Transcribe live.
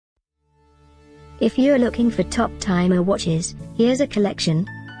If you're looking for top timer watches, here's a collection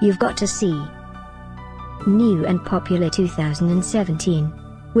you've got to see. New and popular 2017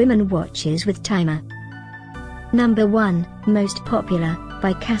 women watches with timer. Number 1, most popular,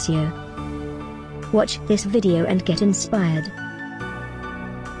 by Casio. Watch this video and get inspired.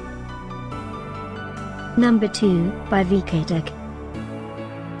 Number 2, by Vktech.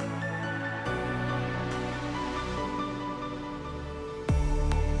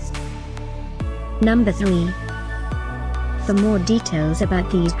 Number 3. For more details about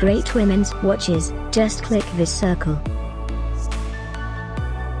these great women's watches, just click this circle.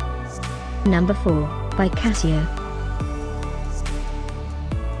 Number 4, by Casio.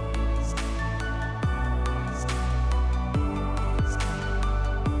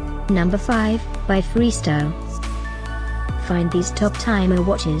 Number 5, by Freestyle. Find these top timer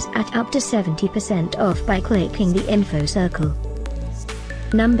watches at up to 70% off by clicking the info circle.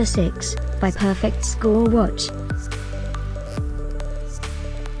 Number 6, by Perfect Score Watch.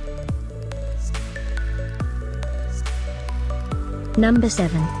 Number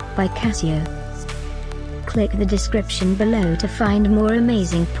 7, by Casio. Click the description below to find more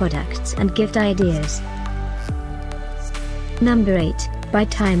amazing products and gift ideas. Number 8, by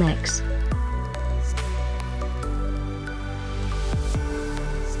Timex.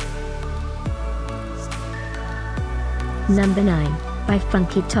 Number 9, by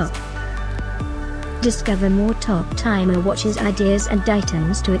Funky Top. Discover more top timer watches ideas and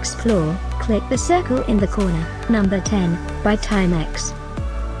items to explore. Click the circle in the corner. Number 10, by Timex.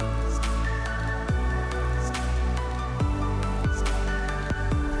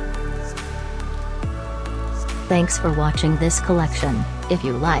 Thanks for watching this collection. If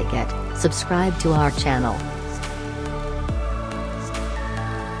you like it, subscribe to our channel.